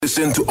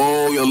Listen to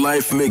all your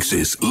live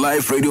mixes,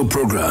 live radio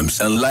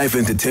programs, and live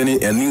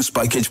entertaining and news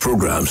package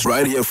programs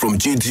right here from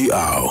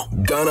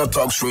GTR, Ghana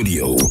Talks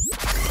Radio.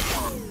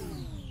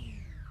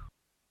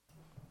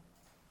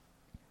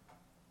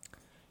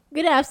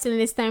 Good afternoon.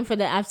 It's time for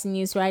the afternoon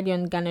news right here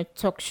on Ghana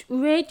Talks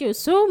Radio.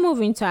 So,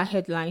 moving to our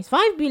headlines.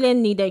 5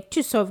 billion needed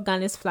to solve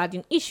Ghana's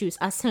flooding issues,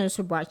 as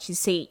Senator Boakye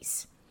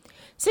says.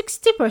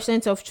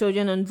 60% of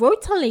children on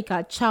Volta Lake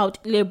are child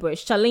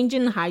laborers,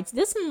 challenging heights.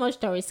 This and more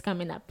stories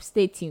coming up.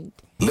 Stay tuned.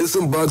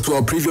 Listen back to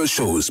our previous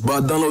shows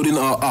by downloading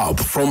our app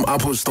from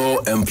Apple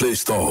Store and Play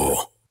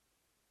Store.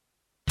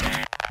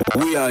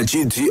 We are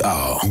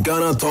GTR,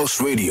 Ghana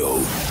Talks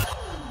Radio.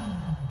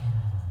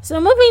 So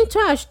moving to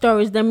our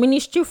stories, the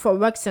Ministry for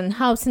Works and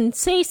Housing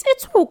says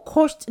it will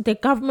cost the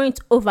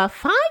government over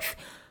 $5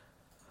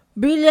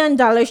 billion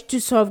to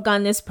solve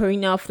Ghana's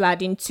perennial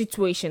flooding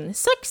situation.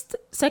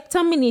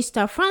 Sector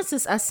Minister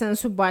Francis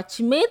Assenso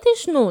Boakye made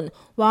this known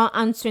while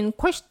answering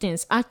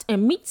questions at a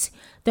Meet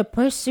the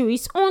Press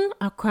series on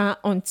Accra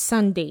on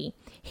Sunday.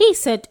 He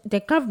said the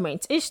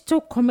government is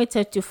still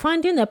committed to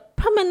finding a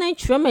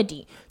permanent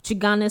remedy to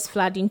Ghana's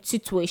flooding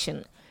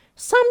situation.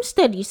 Some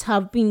studies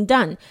have been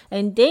done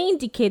and they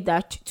indicate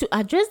that to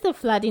address the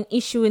flooding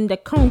issue in the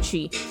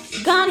country,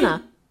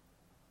 Ghana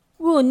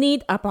will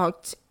need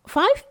about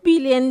 $5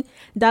 billion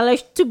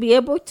to be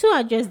able to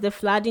address the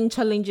flooding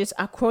challenges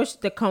across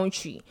the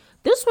country.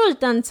 This was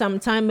done some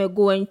time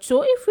ago, and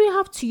so if we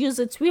have to use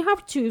it, we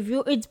have to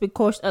review it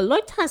because a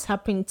lot has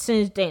happened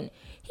since then.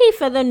 He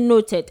further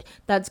noted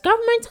that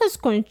government has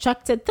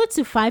constructed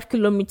 35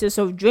 kilometers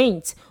of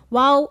drains,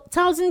 while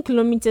 1,000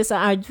 kilometers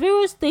are at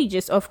various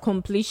stages of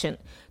completion.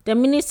 The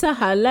minister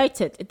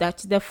highlighted that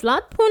the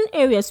flood-prone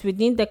areas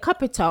within the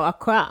capital,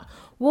 Accra,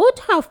 would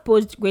have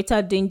posed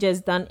greater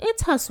dangers than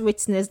it has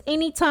witnessed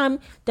anytime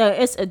there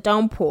is a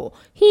downpour.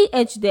 He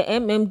urged the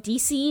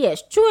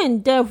MMDCES to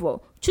endeavor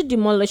to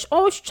demolish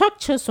all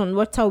structures on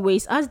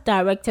waterways as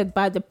directed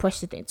by the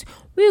president.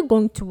 We're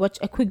going to watch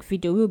a quick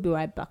video. We'll be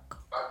right back.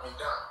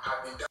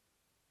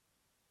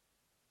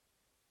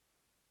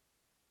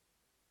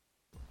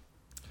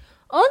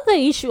 On the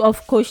issue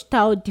of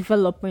coastal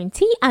development,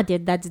 he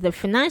added that the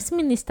finance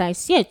minister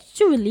is yet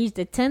to release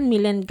the 10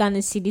 million Ghana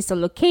cedis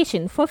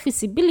allocation for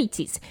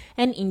feasibilities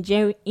and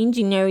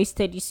engineering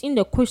studies in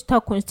the coastal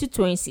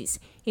constituencies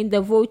in the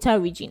Volta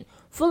region,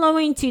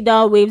 following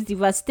tidal waves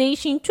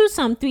devastation to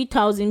some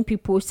 3,000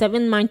 people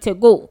 7 months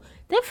ago.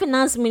 The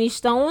finance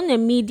minister on a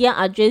media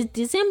address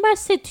December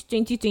 6,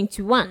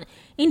 2021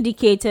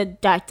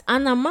 indicated that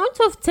an amount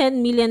of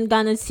 10 million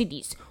Ghana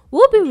cedis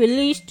will be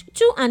released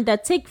to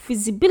undertake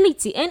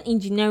feasibility and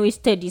engineering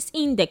studies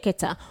in the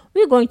Keta.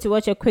 We're going to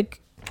watch a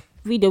quick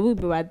video. We'll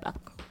be right back.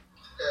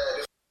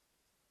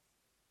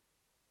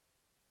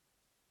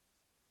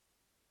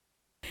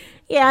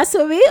 Yeah,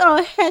 so we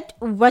all heard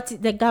what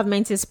the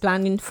government is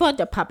planning for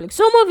the public.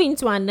 So moving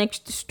to our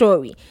next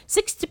story.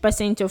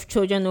 60% of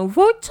children on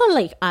Volta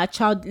Lake are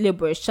child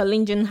laborers,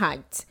 challenging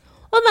heights.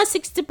 Over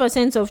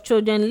 60% of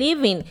children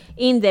living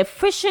in the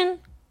fishing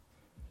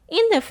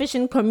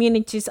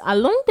communities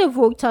along the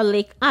Volta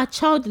Lake are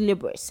child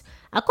laborers.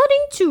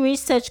 According to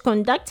research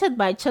conducted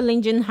by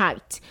Challenging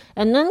Heights,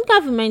 a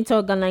non-governmental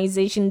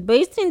organization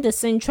based in the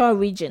Central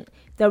Region,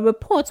 the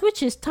report,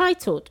 which is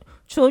titled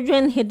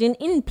Children Hidden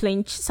in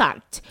Plain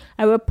Sight,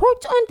 a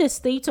report on the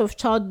state of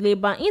child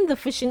labor in the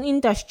fishing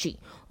industry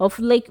of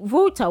Lake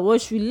Volta,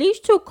 was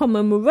released to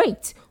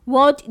commemorate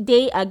World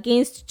Day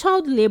Against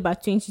Child Labor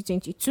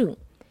 2022.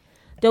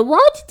 The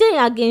World Day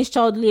Against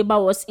Child Labor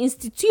was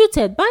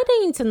instituted by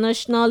the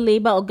International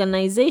Labour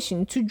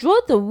Organization to draw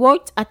the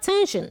world's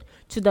attention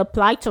to the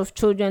plight of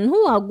children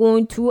who are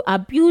going through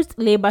abused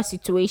labor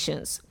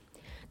situations.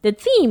 The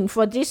theme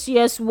for this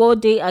year's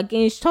World Day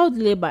Against Child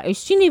Labor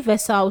is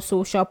Universal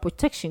Social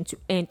Protection to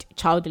End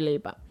Child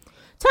Labor.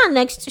 To our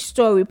next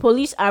story,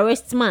 police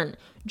arrest man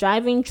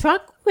driving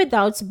truck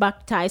without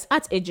back ties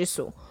at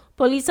Ejiso.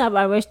 Police have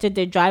arrested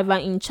the driver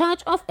in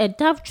charge of a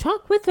DAF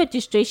truck with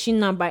registration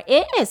number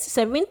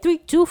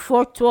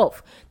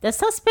AS732412. The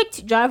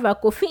suspect driver,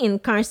 Kofi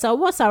Nkansa,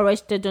 was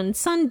arrested on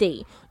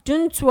Sunday,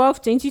 June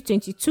 12,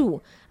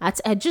 2022, at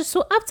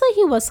Ejiso after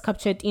he was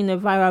captured in a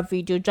viral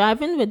video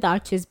driving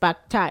without his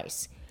back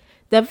tires.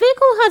 The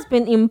vehicle has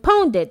been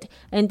impounded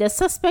and the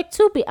suspect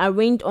will be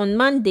arraigned on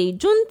Monday,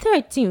 June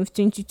 13,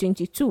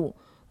 2022.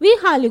 We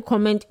highly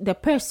commend the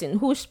person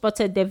who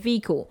spotted the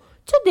vehicle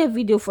to the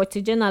video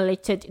footage and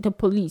alerted the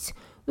police.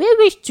 We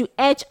wish to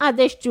urge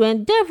others to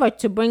endeavor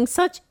to bring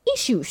such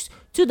issues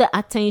to the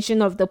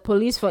attention of the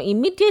police for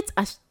immediate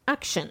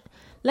action.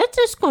 Let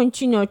us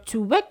continue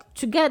to work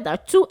together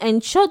to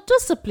ensure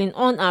discipline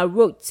on our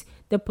roads,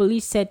 the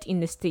police said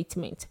in a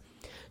statement.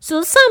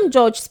 So Sam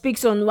George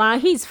speaks on why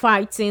he's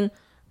fighting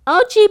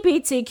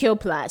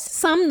LGBTQ+.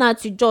 Sam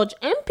Natu George,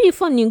 MP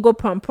for Ningo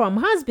Prom,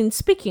 has been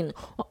speaking.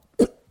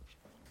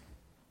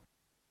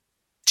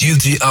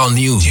 GTR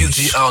News.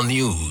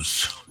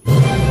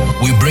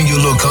 We bring you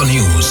local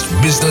news,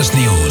 business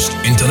news,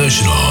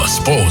 international,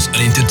 sports, and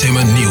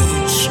entertainment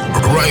news.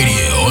 Right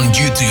here on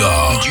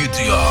GTR.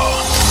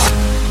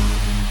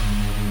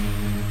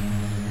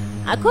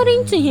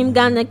 According to him,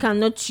 Ghana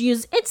cannot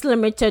use its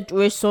limited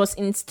resource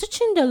in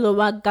stitching the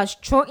lower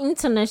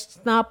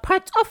gastrointestinal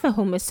part of a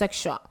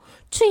homosexual.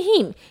 To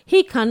him,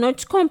 he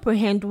cannot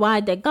comprehend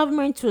why the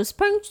government will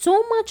spend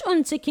so much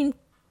on taking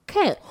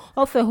care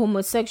of a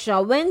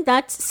homosexual when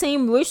that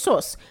same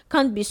resource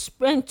can be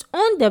spent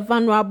on the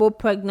vulnerable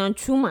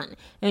pregnant woman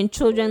and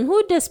children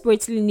who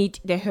desperately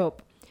need the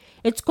help.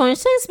 It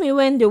concerns me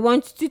when they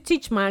want to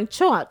teach my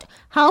child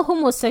how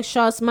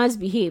homosexuals must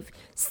behave.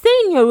 Stay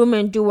in your room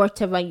and do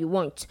whatever you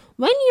want.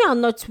 When you are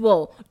not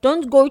well,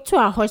 don't go to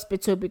a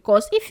hospital,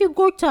 because if you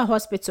go to a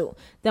hospital,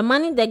 the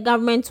money the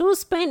government will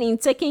spend in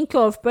taking care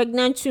of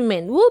pregnant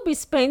women will be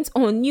spent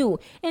on you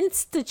and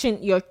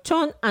stitching your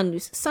torn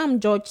anus,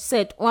 Sam George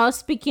said while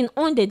speaking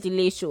on the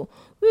Delay Show.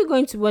 We're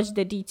going to watch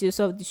the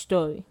details of the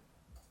story.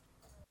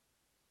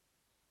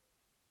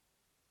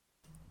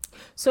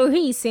 So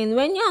he is saying,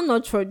 when you're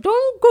not sure,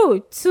 don't go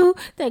to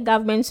the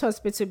government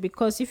hospital,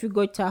 because if you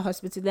go to a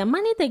hospital, the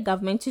money the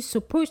government is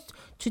supposed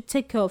to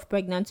take care of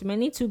pregnant women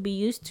need to be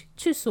used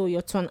to sew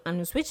your torn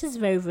anus, which is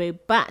very, very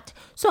bad.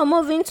 So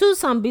moving to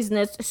some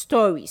business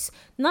stories.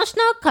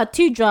 National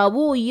Cathedral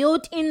will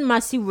yield in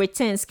massive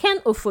returns, Ken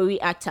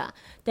Ofori-Atta.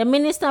 The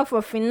Minister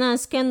for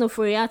Finance, Ken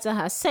Ofori-Atta,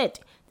 has said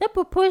the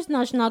proposed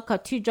National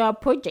Cathedral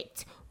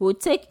project will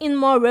take in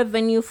more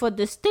revenue for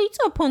the state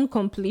upon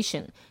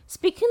completion.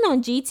 Speaking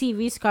on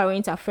GTV's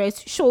Current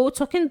Affairs show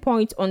Talking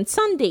Point on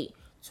Sunday,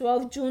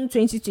 12 June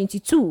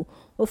 2022,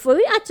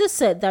 Ofori-Atta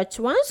said that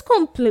once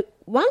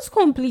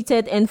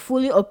completed and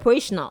fully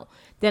operational,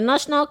 the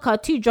National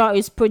Cathedral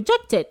is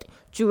projected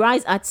to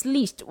rise at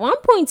least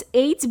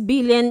 $1.8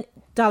 billion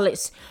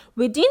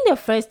within the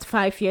first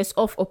 5 years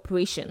of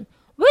operation,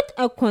 with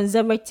a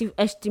conservative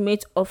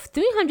estimate of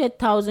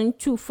 300,000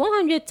 to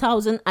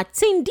 400,000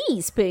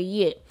 attendees per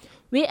year.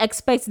 We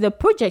expect the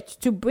project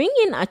to bring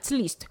in at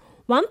least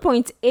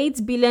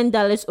 $1.8 billion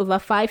over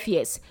 5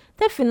 years,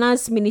 the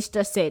finance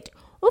minister said.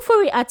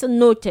 Ofori-Atta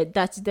noted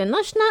that the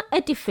national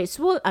edifice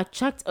will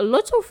attract a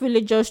lot of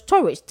religious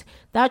tourists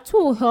that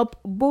will help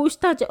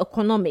bolster the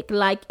economic,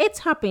 like it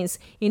happens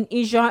in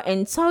Israel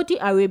and Saudi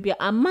Arabia,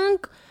 among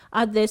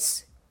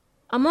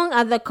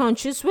other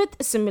countries with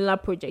similar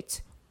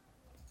projects.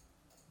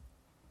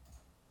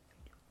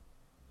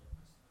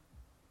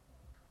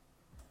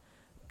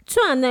 To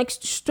our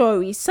next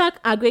story,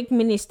 SAC Agric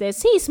Minister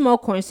says he is more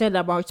concerned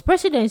about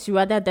presidency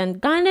rather than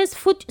Ghana's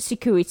food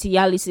security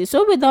policy.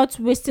 So without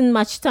wasting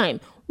much time,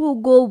 we'll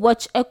go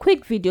watch a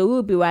quick video.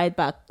 We'll be right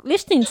back.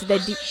 Listening to the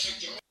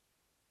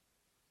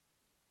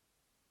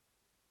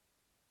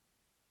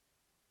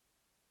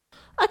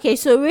Okay,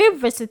 so we're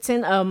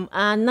visiting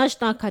our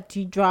National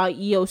Cathedral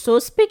here. So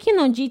speaking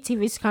on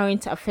GTV's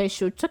Current Affairs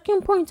show Talking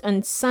Point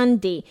on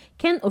Sunday,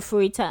 Ken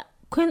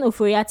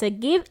Ofori-Atta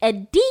gave a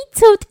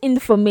detailed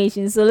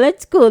information. So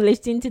let's go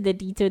listen to the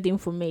detailed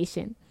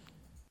information.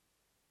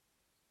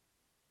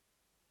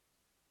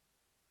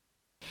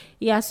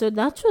 Yeah, so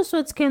that was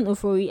what Ken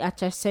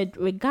Ofori-Atta said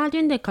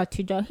regarding the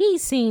cathedral. He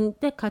is saying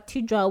the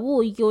cathedral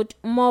will yield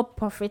more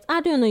profit. I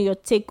don't know your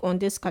take on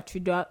this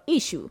cathedral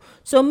issue.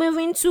 So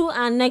moving to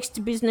our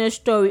next business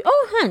story.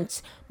 All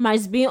hands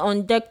must be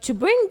on deck to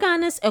bring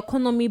Ghana's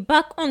economy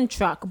back on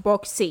track,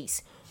 Brock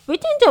says.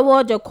 Within the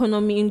world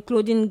economy,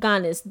 including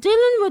Ghana's,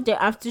 dealing with the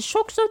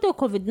aftershocks of the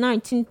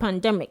COVID-19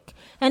 pandemic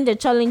and the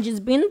challenges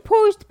being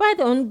posed by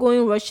the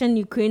ongoing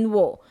Russian-Ukraine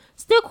war,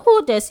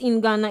 stakeholders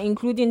in Ghana,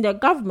 including the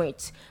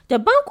government, the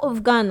Bank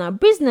of Ghana,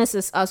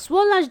 businesses, as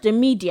well as the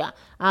media,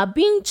 are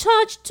being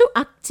charged to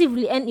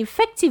actively and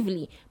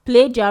effectively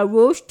play their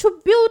roles to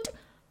build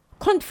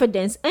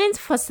confidence and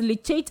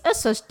facilitate a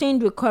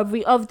sustained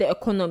recovery of the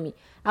economy.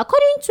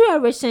 According to a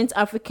recent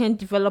African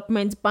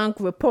Development Bank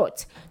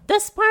report,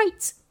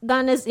 despite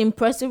Ghana's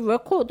impressive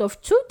record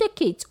of 2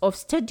 decades of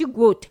steady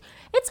growth,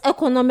 its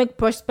economic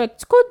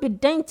prospects could be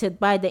dented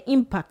by the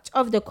impact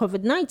of the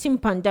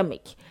COVID-19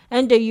 pandemic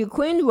and the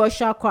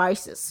Ukraine-Russia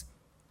crisis.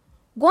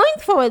 Going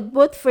forward,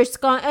 both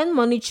fiscal and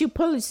monetary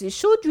policy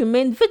should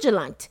remain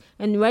vigilant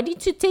and ready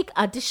to take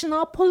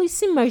additional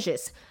policy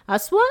measures,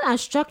 as well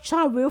as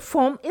structural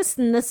reform is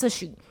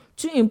necessary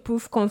to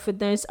improve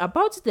confidence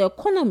about the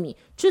economy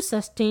to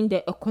sustain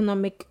the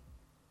economic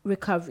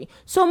recovery.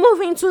 So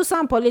moving to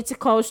some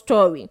political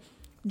story.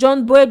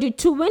 John Boadu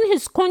to win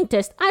his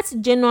contest as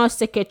General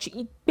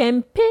Secretary,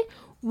 Kpempe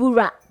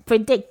Wura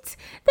predicts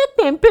that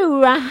Kpempe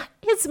Wura,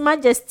 His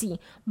Majesty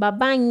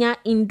Babanya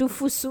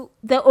Indufusu,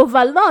 the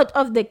overlord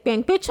of the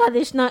Kpempe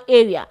traditional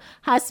area,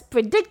 has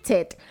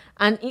predicted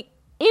an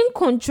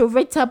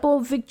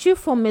incontrovertible victory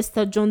for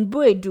Mr. John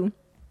Boadu,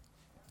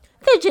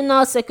 the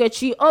General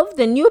Secretary of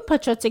the New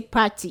Patriotic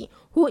Party,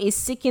 who is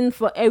seeking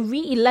for a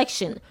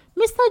re-election.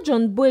 Mr.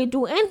 John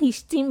Boadu and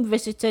his team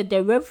visited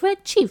the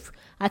Reverend Chief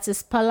at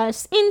his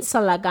palace in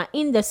Salaga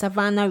in the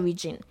Savannah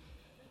region.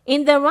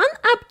 In the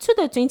run-up to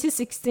the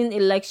 2016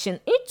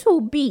 election, it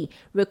will be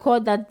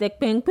recalled that the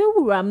Kpempe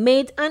Wura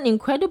made an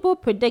incredible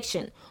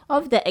prediction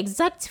of the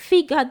exact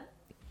figure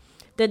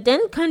the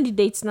then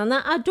candidate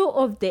Nana Addo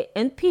of the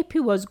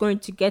NPP was going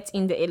to get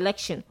in the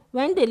election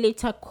when they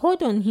later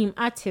called on him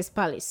at his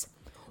palace.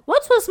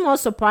 What was more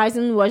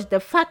surprising was the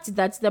fact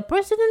that the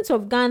president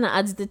of Ghana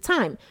at the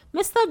time,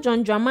 Mr.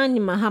 John Dramani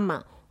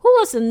Mahama, who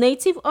was a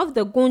native of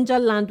the Gonja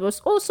land,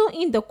 was also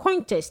in the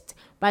contest.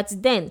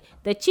 But then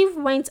the chief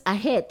went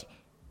ahead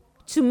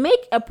to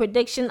make a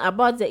prediction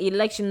about the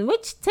election,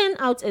 which turned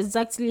out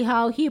exactly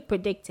how he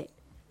predicted.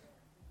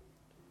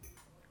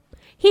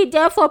 He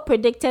therefore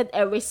predicted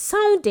a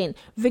resounding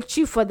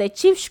victory for the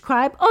chief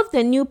scribe of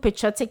the New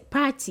Patriotic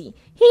Party.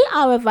 He,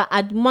 however,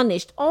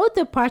 admonished all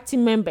the party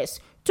members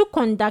to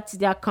conduct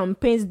their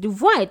campaigns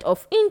devoid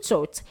of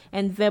insults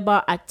and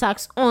verbal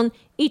attacks on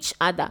each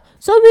other.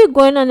 So we're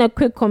going on a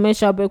quick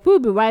commercial break. We'll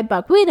be right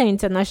back with the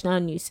international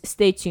news.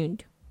 Stay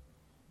tuned.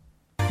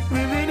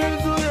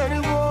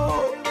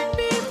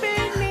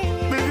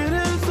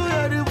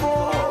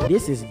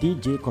 This is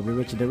DJ Kobe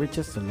Rich, the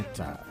richest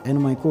selector, and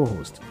my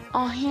co-host,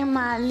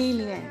 Ohima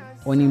Lillian.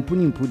 On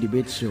Impunimpu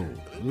Debate Show.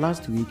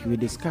 Last week we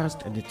discussed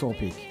the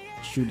topic,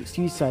 should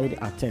suicide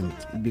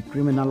attempt be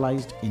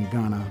criminalized in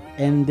Ghana?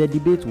 And the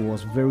debate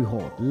was very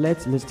hot.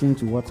 Let's listen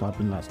to what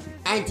happened last week.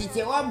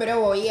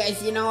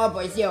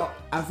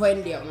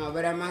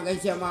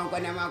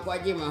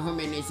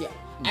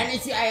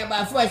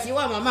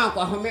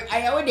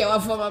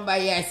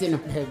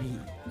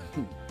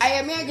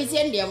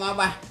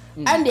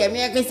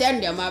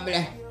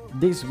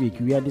 This week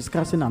we are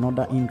discussing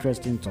another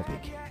interesting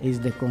topic.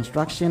 Is the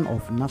construction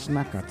of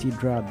National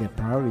Cathedral the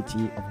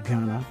priority of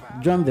Ghana?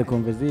 Join the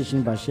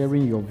conversation by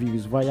sharing your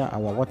views via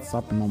our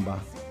WhatsApp number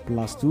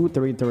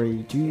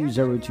 +233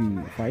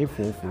 202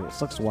 544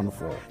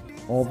 614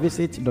 or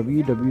visit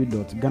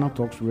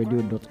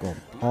www.ghanatalksradio.com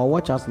or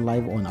watch us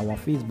live on our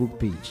Facebook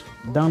page.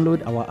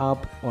 Download our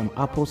app on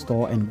Apple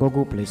Store and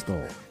Google Play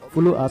Store.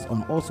 Follow us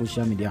on all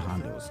social media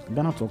handles.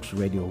 Ghana Talks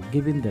Radio,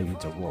 giving the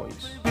youth a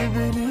voice.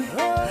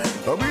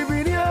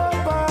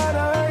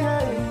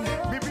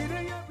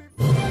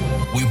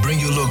 We bring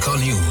you local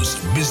news,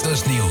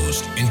 business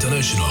news,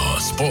 international,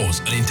 sports,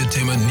 and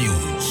entertainment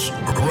news.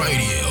 Right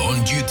here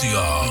on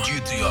GTR.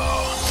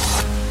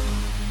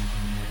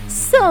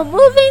 So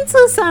moving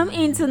to some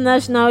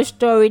international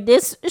story.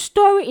 This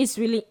story is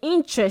really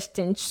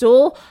interesting.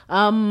 So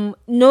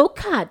no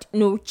card,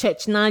 no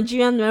church.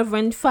 Nigerian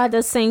Reverend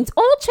Father sent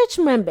all church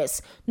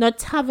members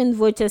not having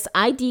voters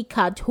ID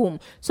card home.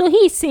 So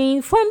he's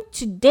saying from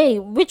today,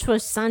 which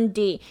was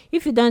Sunday,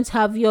 if you don't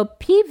have your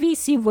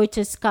PVC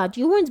voters card,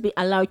 you won't be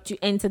allowed to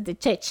enter the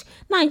church.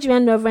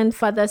 Nigerian Reverend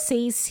Father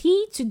says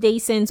he today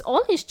sends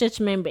all his church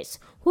members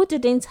who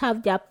didn't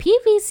have their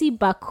PVC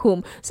back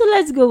home. So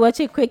let's go watch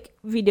a quick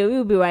video.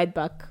 We'll be right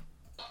back.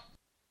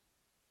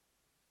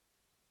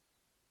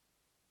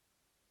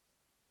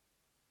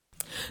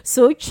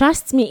 So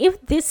trust me,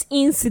 if this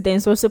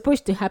incident was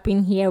supposed to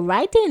happen here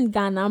right in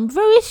Ghana, I'm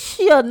very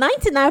sure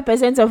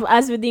 99% of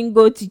us wouldn't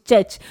go to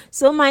church.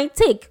 So my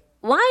take,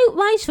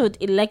 why should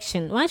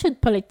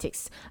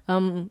politics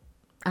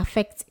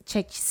affect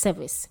church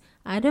service?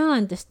 I don't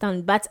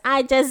understand, but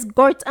I just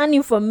got an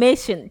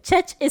information.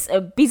 Church is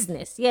a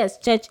business. Yes,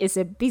 church is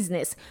a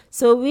business.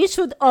 So we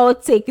should all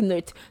take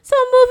note. So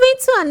moving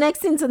to our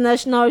next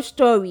international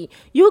story.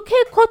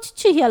 UK court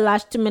to hear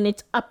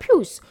last-minute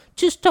appeals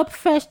to stop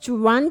first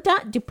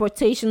Rwanda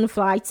deportation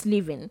flights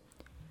leaving.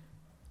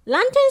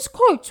 London's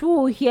court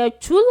will hear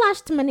two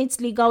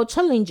last-minute legal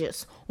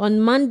challenges on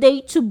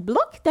Monday to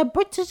block the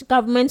British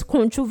government's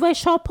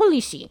controversial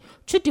policy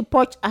to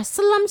deport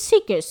asylum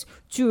seekers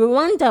to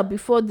Rwanda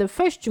before the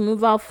first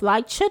removal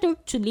flight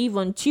scheduled to leave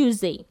on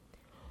Tuesday.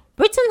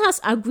 Britain has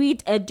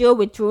agreed a deal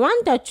with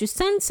Rwanda to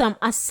send some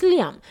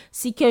asylum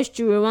seekers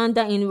to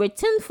Rwanda in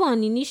return for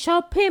an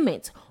initial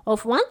payment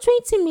of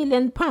 £120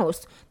 million,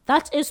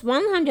 that is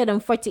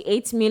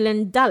 $148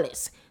 million.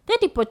 The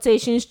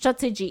deportation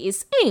strategy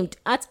is aimed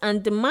at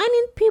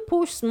undermining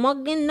people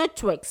smuggling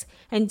networks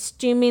and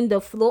stemming the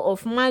flow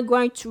of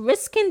migrants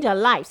risking their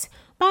lives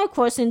by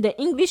crossing the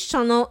English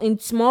Channel in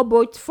small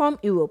boats from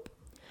Europe.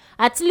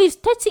 At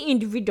least 30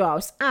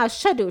 individuals are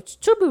scheduled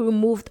to be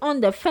removed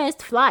on the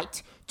first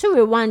flight to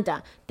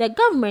Rwanda. The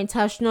government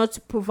has not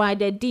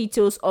provided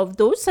details of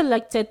those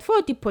selected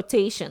for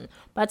deportation,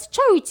 but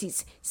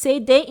charities say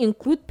they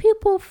include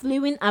people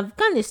fleeing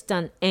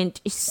Afghanistan and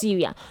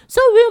Syria.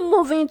 So we're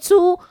moving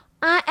to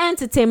our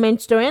entertainment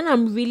story, and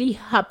I'm really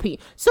happy.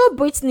 So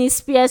Britney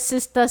Spears'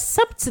 sister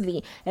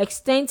subtly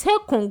extends her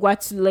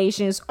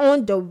congratulations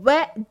on the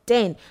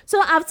wedding.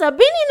 So after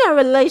being in a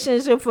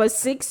relationship for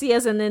 6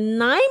 years and a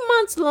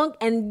 9-month-long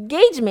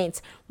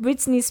engagement,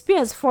 Britney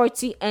Spears,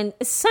 40, and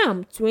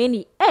Sam,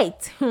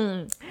 28,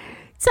 tied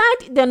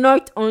the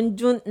knot on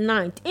June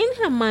 9th in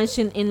her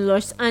mansion in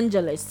Los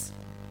Angeles.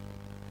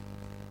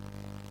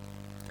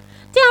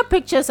 Their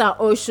pictures are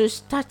also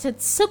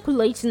started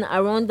circulating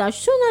around as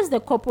soon as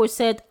the couple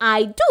said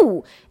 "I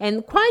do,"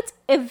 and quite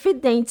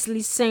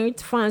evidently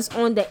sent fans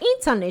on the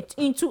internet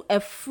into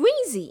a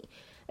frenzy.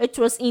 It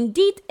was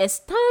indeed a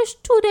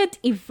star-studded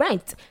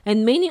event,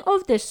 and many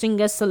of the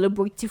singer's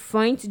celebrity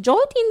friends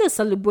joined in the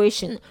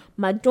celebration.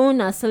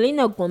 Madonna,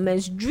 Selena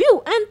Gomez,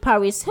 Drew, and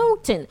Paris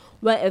Hilton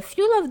were a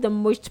few of the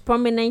most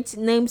prominent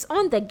names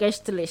on the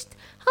guest list.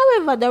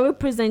 However, the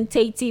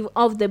representative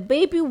of the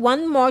Baby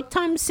One More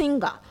Time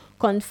singer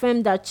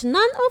confirmed that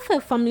none of her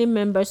family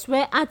members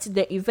were at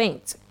the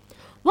event.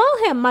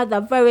 While her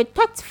mother very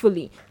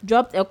tactfully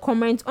dropped a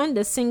comment on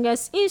the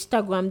singer's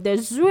Instagram, the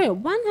Zure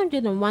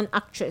 101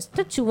 actress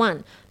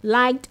 31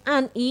 liked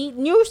an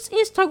E-News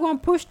Instagram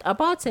post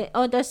about her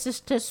elder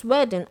sister's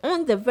wedding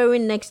on the very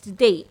next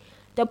day.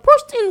 The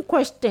post in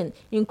question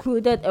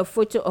included a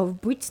photo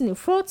of Britney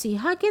 40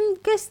 hugging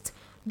guests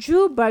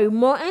Drew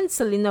Barrymore and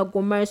Selena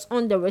Gomez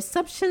on the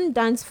reception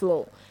dance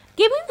floor,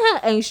 giving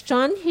her a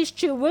strong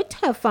history with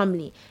her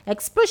family,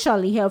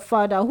 especially her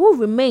father, who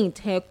remained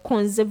her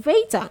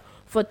conservator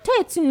for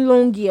 13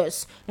 long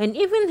years, and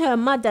even her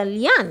mother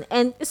Liane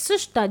and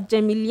sister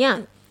Jamie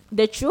Liane.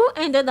 The trio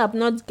ended up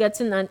not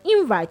getting an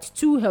invite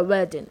to her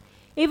wedding.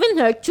 Even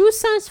her two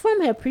sons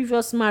from her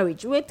previous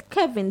marriage with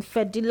Kevin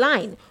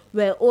Federline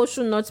were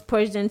also not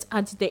present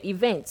at the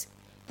event.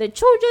 The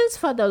children's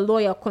father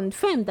lawyer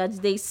confirmed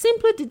that they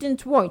simply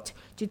didn't want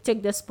to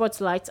take the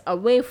spotlight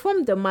away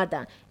from the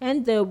mother,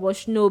 and there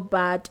was no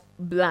bad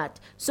blood.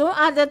 So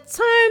at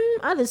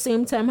the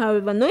same time,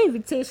 however, no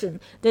invitation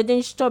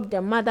didn't stop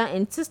the mother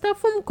and sister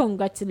from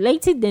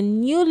congratulating the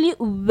newly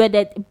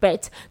wedded pair.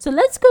 So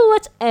let's go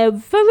watch a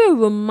very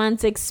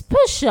romantic,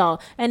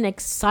 special, and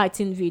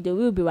exciting video.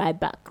 We'll be right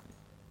back.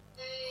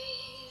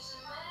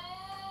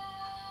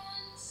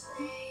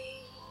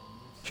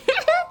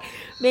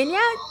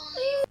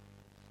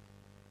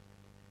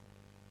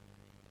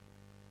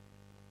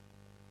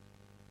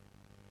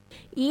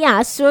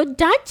 Yeah, so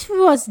that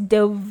was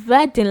the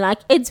wedding. Like,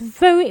 it's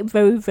very,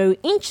 very, very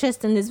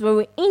interesting. It's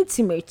very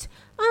intimate.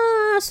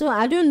 So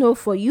I don't know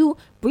for you,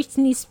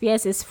 Britney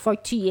Spears is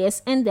 40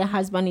 years and the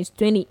husband is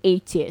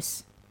 28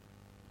 years.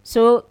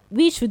 So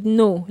we should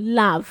know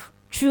love,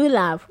 true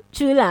love,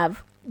 true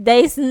love.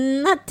 There is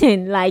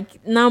nothing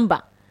like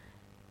number.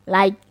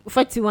 Like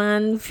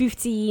 41,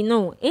 50,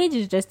 no, age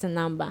is just a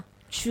number.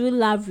 True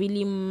love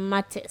really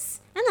matters.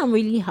 And I'm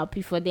really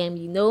happy for them,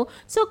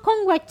 So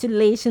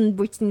congratulations,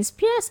 Britney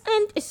Spears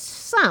and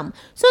Sam.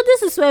 So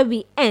this is where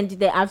we end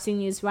the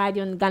afternoon news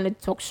radio on Ghana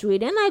Talks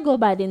Radio. And I go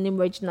by the name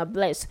Regina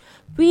Bless.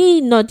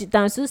 We note it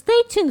down. So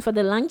stay tuned for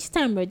the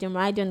lunchtime radio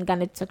on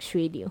Ghana Talks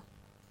Radio.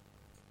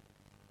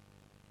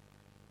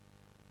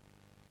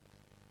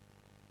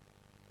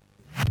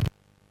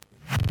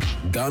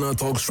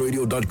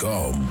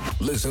 GhanaTalksRadio.com.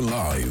 Listen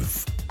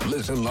live.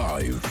 Listen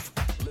live.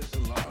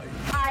 Listen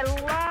live. I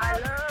love.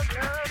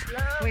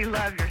 We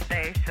love your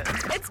station.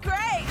 It's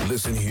great.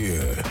 Listen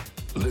here.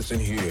 Listen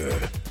here.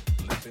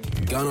 Listen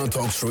here. Ghana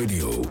Talks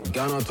Radio.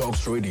 Ghana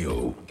Talks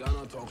Radio.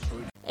 Ghana Talks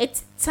Radio.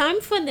 It's time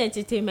for the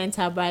entertainment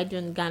abide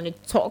on Ghana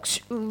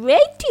Talks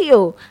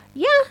Radio.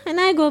 Yeah, and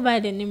I go by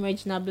the name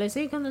Regina Bless.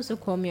 You can also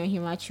call me on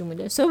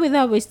Himachi. So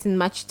without wasting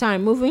much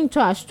time, moving to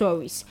our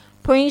stories.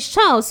 Prince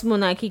Charles'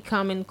 monarchy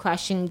coming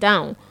crashing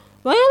down.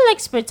 Royal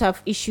experts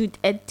have issued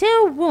a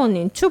dire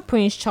warning to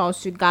Prince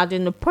Charles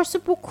regarding a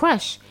possible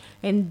crash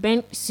and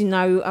burn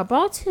scenario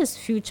about his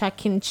future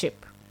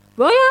kingship.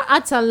 Royal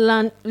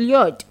Atalan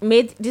Lloyd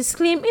made this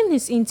claim in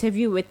his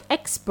interview with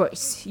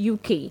Express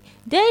UK.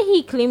 There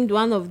he claimed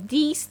one of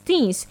these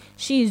things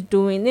she is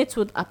doing, it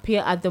would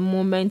appear at the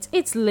moment,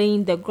 it's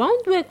laying the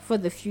groundwork for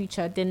the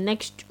future, the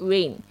next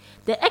reign.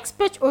 The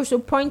expert also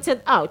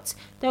pointed out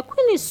the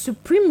Queen is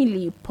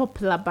supremely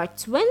popular,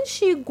 but when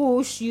she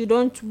goes, you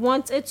don't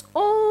want it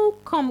all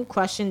come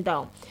crashing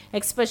down.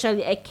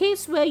 Especially a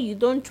case where you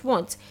don't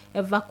want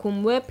a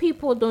vacuum where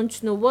people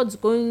don't know what's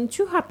going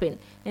to happen.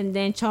 And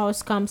then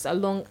Charles comes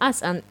along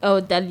as an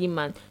elderly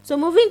man. So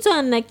moving to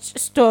our next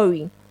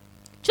story.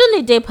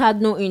 Johnny Depp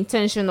had no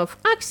intention of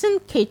asking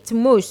Kate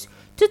Moss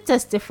to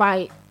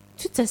testify.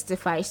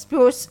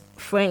 Spears'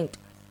 friend.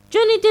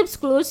 Johnny Depp's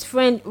close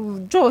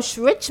friend Josh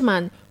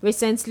Richman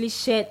recently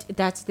shared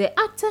that the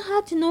actor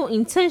had no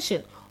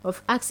intention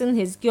of asking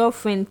his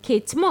girlfriend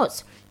Kate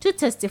Moss to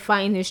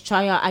testify in his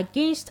trial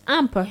against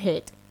Amber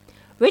Heard.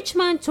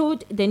 Richman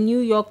told the New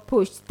York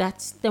Post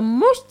that the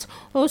Moss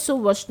also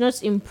was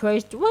not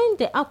impressed when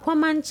the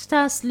Aquaman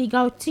star's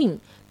legal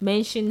team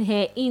mentioned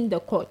her in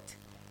the court.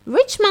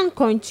 Richman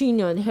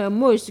continued, her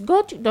Moss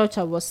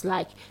goddaughter was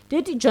like,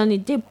 "Did Johnny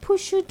Depp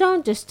push you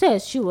down the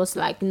stairs?" She was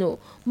like, "No."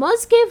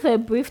 Moss gave her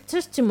brief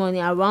testimony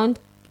around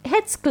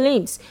Heard's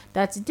claims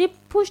that Depp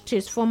pushed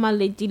his former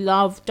lady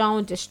love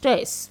down the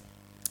stairs.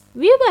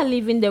 "We were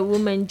leaving the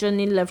room and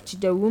Johnny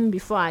left the room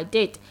before I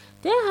did.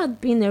 There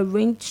had been a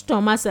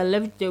rainstorm as I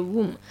left the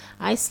room.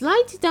 I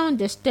slid down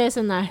the stairs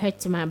and I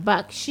hurt my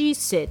back," she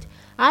said.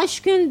 "I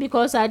screamed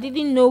because I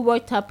didn't know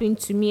what happened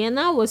to me and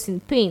I was in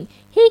pain.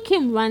 He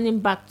came running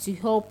back to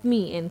help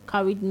me and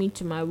carried me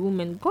to my room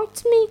and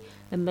got me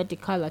a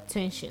medical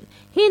attention.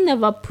 He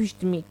never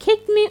pushed me,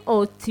 kicked me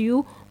or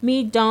threw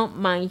me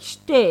down my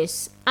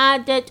stairs,"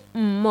 added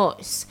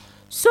Moss.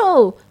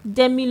 So,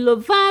 Demi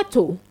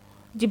Lovato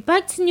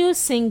debuted new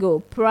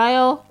single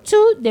prior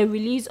to the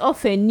release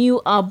of a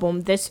new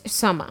album this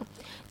summer.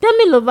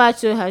 Demi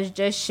Lovato has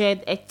just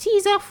shared a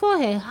teaser for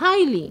her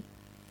highly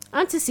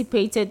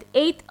anticipated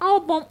 8th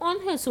album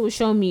on her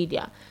social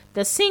media.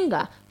 The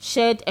singer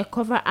shared a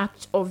cover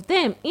act of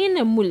them in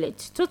a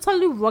mullet,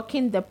 totally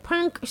rocking the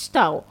punk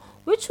style,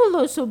 which will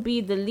also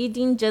be the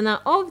leading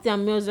genre of their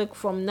music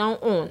from now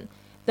on.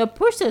 The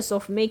process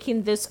of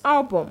making this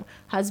album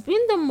has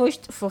been the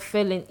most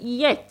fulfilling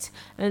yet,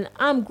 and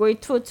I'm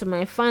grateful to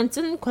my fans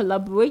and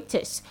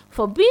collaborators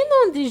for being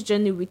on this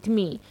journey with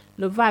me,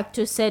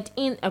 Lovato said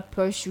in a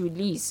press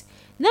release.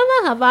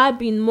 Never have I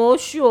been more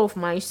sure of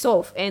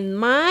myself and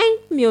my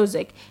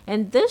music,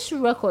 and this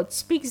record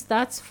speaks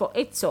that for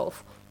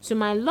itself. To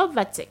my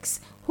Lovatics,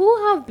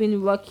 who have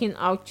been working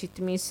out with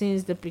me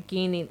since the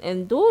beginning,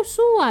 and those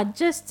who are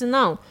just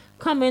now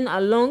coming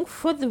along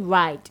for the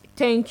ride,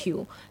 thank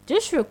you.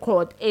 This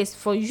record is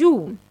for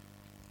you.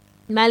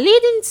 My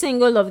leading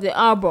single of the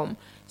album,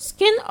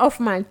 Skin Off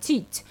My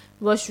Teeth,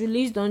 was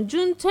released on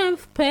June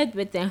 10th paired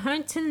with a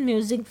haunting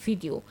music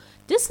video.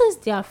 This is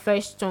their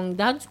first song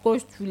that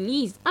was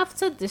released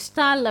after the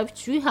star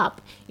left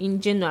rehab in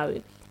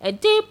January. A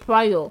day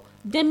prior,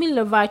 Demi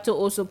Lovato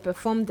also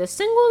performed the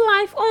single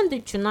live on The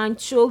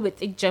Tonight Show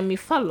with Jimmy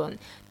Fallon.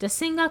 The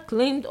singer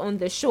claimed on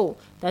the show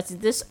that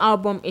this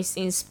album is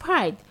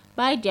inspired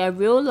by their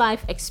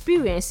real-life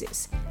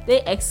experiences.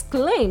 They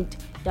exclaimed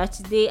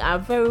that they are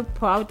very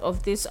proud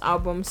of this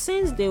album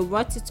since they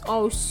wrote it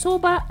all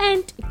sober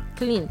and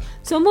clean.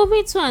 So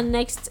moving to our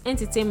next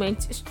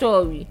entertainment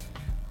story.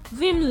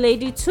 Vim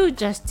Lady to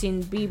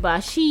Justin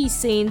Bieber. She is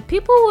saying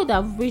people would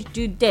have wished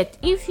you dead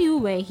if you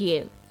were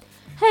here.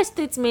 Her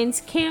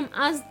statement came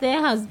as there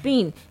has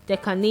been the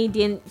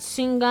Canadian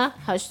singer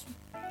has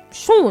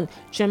shown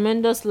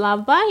tremendous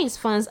love by his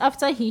fans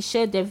after he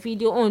shared the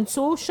video on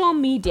social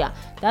media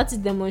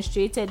that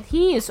demonstrated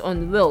he is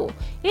unwell.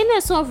 In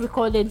a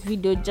self-recorded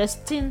video,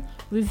 Justin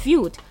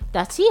revealed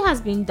that he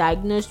has been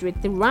diagnosed with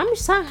the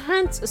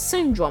Ramsay-Hunt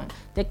syndrome.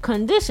 The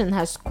condition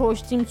has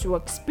caused him to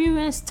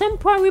experience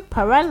temporary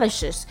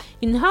paralysis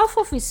in half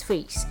of his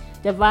face.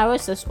 The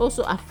virus has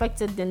also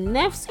affected the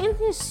nerves in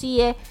his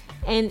ear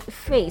and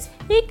face.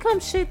 He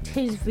comes share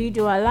his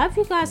video. I love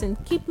you guys and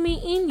keep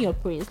me in your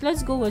prayers.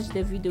 Let's go watch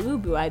the video. We'll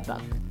be right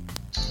back.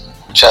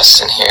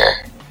 Justin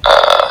here.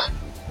 I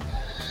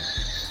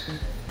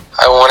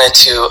wanted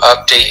to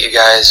update you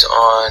guys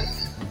on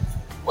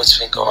what's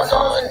been going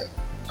on.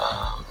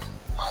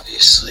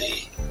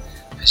 Obviously,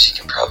 as you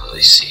can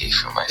probably see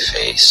from my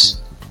face,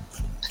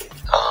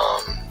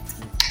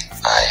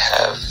 I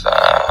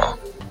have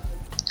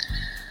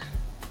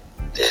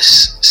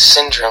this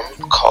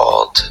syndrome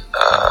called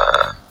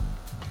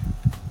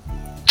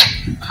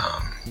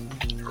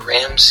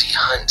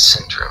Ramsay-Hunt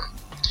syndrome,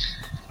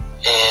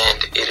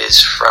 and it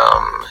is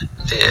from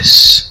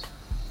this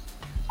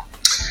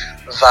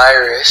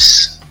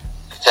virus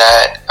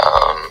that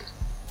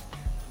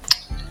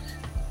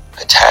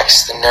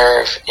attacks the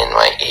nerve in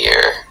my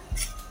ear,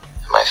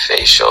 my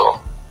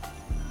facial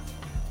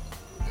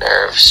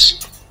nerves,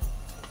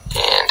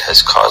 and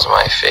has caused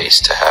my face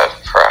to have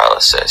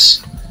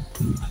paralysis.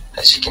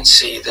 As you can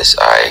see, this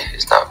eye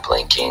is not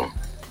blinking.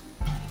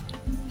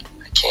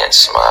 I can't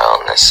smile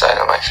on this side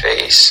of my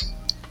face.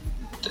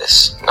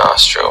 This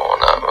nostril will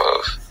not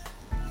move.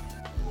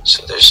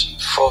 So there's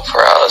full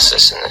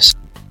paralysis in this.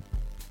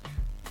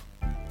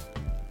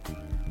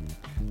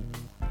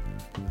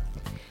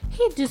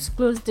 He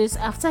disclosed this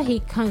after he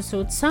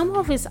cancelled some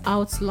of his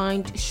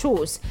outlined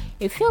shows.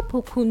 Efia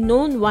Poku,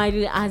 known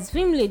widely as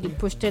Vim Lady,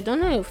 posted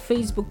on her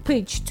Facebook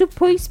page to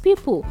praise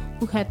people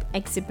who had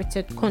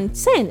exhibited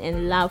concern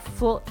and love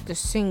for the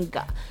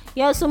singer.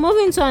 Yeah, so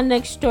moving to our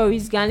next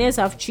stories, Ghanaians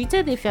have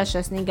treated Efia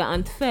Shasninga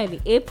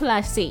unfairly,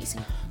 A+ says.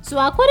 So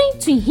according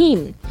to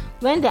him,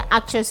 when the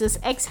actress's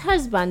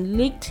ex-husband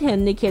leaked her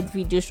naked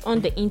videos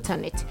on the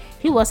internet,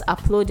 he was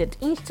uploaded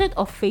instead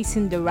of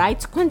facing the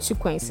right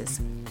consequences.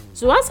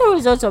 So as a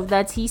result of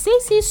that, he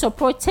says he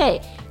supports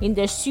her in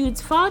the suit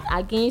filed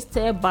against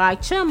her by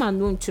Chairman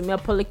Wontumi, a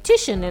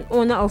politician and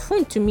owner of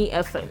Wontumi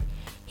FM.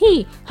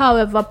 He,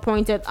 however,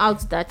 pointed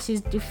out that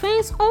his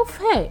defense of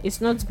her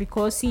is not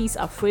because he is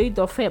afraid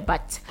of her,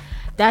 but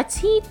that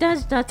he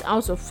does that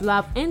out of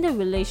love and the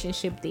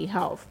relationship they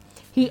have.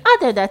 He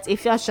added that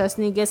Efia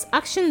Shasninga's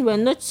actions were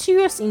not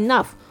serious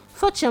enough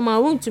for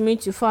Chairman Wontumi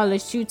to file a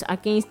suit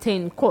against her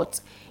in court.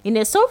 In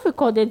a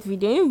self-recorded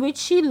video in which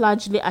she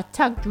largely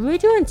attacked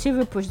radio and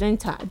TV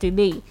presenter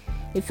Delay,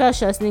 Efia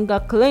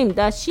Shasninga claimed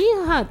that she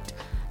had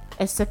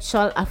a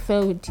sexual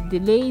affair with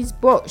Delay's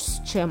boss,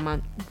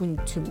 Chairman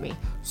Wontumi.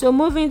 So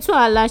moving to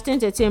our last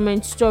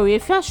entertainment story,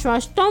 Efia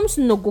Shura storms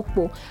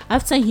Nogokpo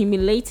after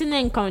humiliating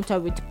encounter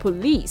with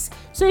police.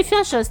 So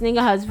Efia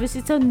Shasninga has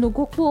visited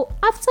Nogokpo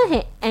after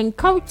her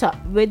encounter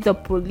with the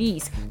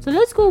police. So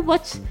let's go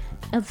watch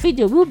a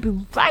video. We'll be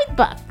right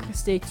back.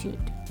 Stay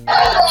tuned.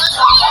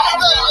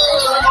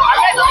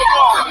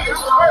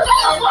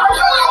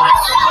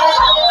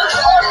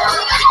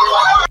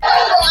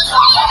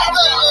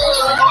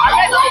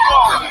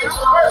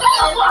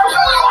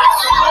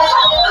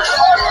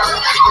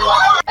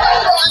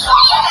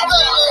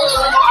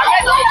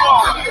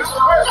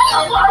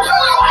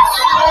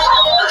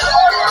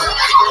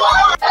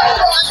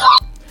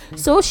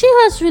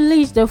 just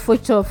released a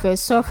photo of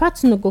herself at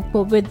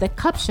Nogokpo with the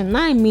caption,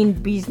 "I mean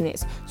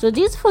business." So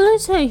this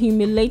follows her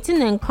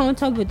humiliating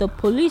encounter with the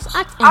police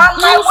at a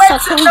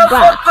second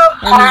bar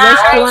and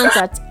restaurant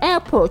at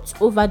airport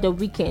over the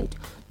weekend.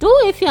 Though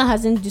Efia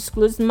hasn't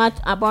disclosed much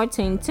about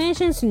her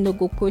intentions in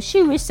Nogokpo,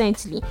 she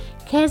recently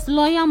cased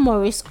lawyer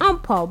Maurice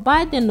Ampao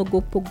by the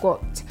Nogokpo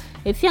court.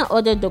 Efia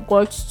ordered the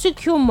court to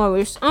kill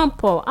Maurice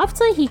Ampao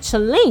after he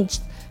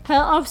challenged her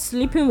of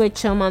sleeping with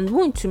Chairman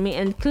Wontumi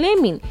and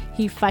claiming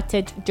he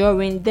farted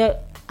during the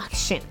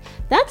action.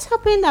 That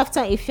happened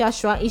after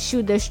Efia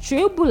issued a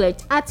stray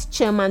bullet at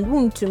Chairman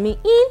Wontumi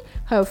in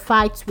her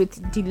fight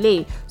with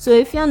Delay. So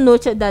Efia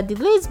noted that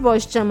Delay's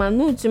boss Chairman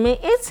Wontumi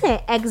is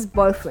her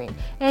ex-boyfriend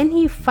and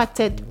he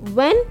farted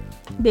when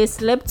they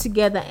slept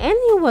together and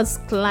he was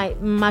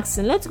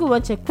climaxing. Let's go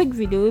watch a quick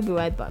video. We'll be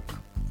right back.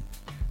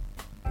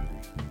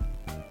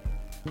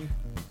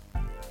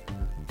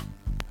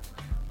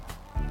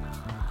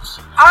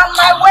 On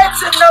my way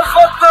to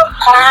Nogokpo.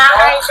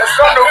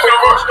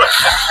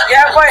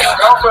 Yeah, boy.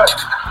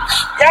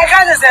 Yeah,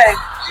 kind of say.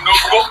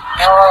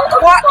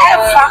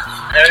 Whatever.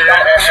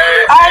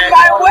 On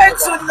my way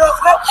to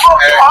Nogokpo.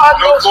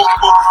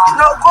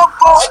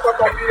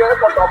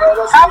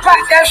 Papa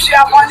gave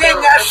you money in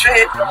your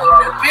shade.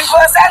 We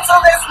will settle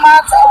this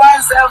matter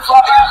once and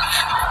for all.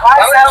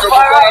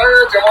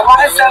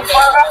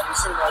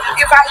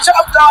 If I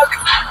chop dog,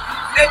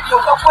 make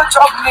Nogokpo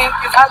chop me.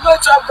 If I no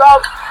chop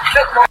dog,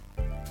 make no.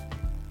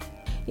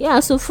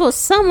 Yeah, so for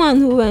someone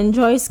who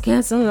enjoys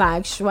cursing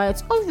like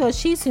Schwartz,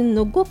 obviously she's in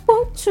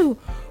Nogokpo to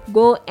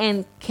go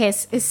and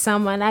curse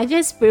someone. I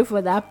just pray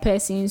for that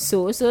person.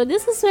 So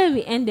this is where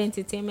we end the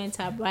entertainment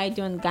tab right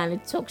on Ghana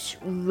Talks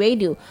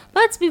Radio.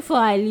 But before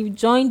I leave,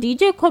 join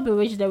DJ Kobe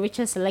Rich, the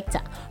richest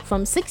selector,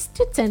 from 6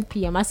 to 10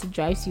 p.m. as he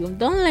drives you home.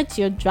 Don't let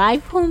your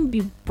drive home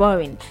be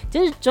boring.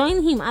 Just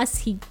join him as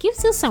he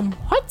gives you some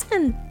hot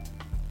and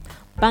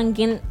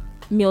banging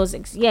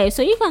music. Yeah,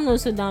 so you can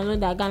also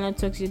download the Ghana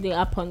Talks Radio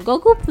app on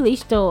Google Play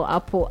Store or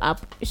Apple App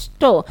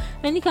Store,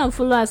 and you can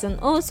follow us on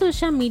all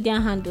social media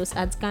handles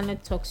at Ghana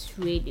Talks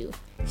Radio.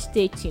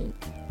 Stay tuned.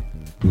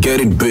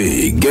 Get it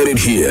big, get it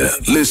here.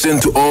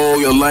 Listen to all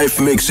your live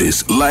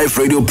mixes, live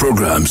radio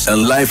programs,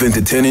 and live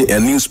entertaining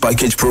and news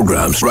package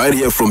programs right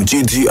here from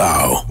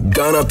GTR.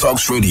 Ghana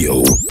Talks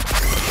Radio.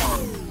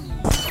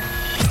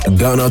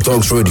 Ghana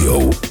Talks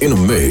Radio in a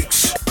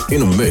mix.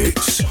 In a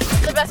mix.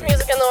 The best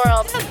music in the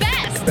world. The best.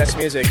 Best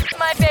music.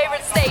 My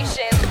favorite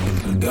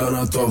station.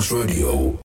 Ghana Talks Radio.